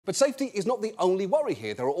But safety is not the only worry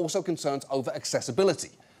here. There are also concerns over accessibility.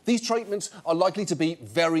 These treatments are likely to be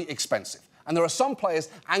very expensive, and there are some players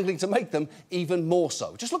angling to make them even more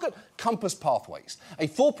so. Just look at Compass Pathways, a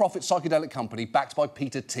for-profit psychedelic company backed by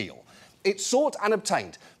Peter Thiel. It sought and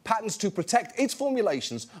obtained patents to protect its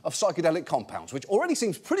formulations of psychedelic compounds, which already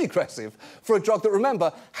seems pretty aggressive for a drug that,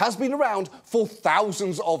 remember, has been around for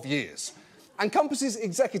thousands of years. And Compass's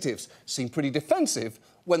executives seemed pretty defensive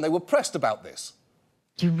when they were pressed about this.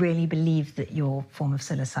 Do you really believe that your form of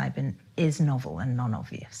psilocybin is novel and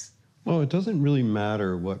non-obvious? Well, it doesn't really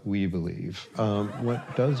matter what we believe.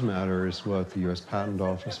 What does matter is what the US Patent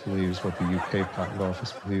Office believes, what the UK Patent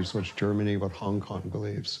Office believes, what Germany, what Hong Kong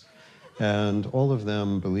believes. And all of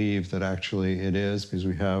them believe that actually it is because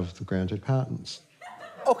we have the granted patents.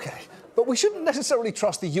 OK, but we shouldn't necessarily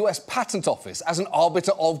trust the US Patent Office as an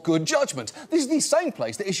arbiter of good judgment. This is the same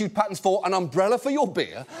place that issued patents for an umbrella for your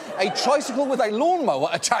beer, a tricycle with a lawnmower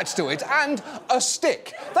attached to it, and a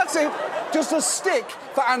stick. That's it, just a stick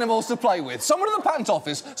for animals to play with. Someone at the Patent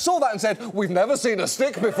Office saw that and said, "We've never seen a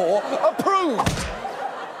stick before, approved."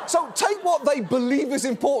 So take what they believe is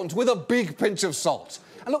important with a big pinch of salt.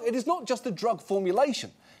 And look, it is not just the drug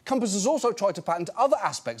formulation. Compass has also tried to patent other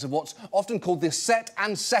aspects of what's often called the set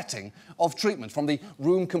and setting of treatment, from the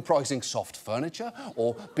room comprising soft furniture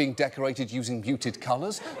or being decorated using muted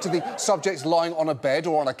colours, to the subjects lying on a bed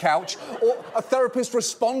or on a couch, or a therapist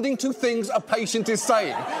responding to things a patient is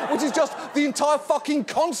saying, which is just the entire fucking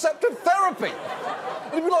concept of therapy.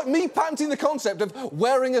 It'd be like me patenting the concept of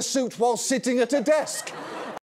wearing a suit while sitting at a desk.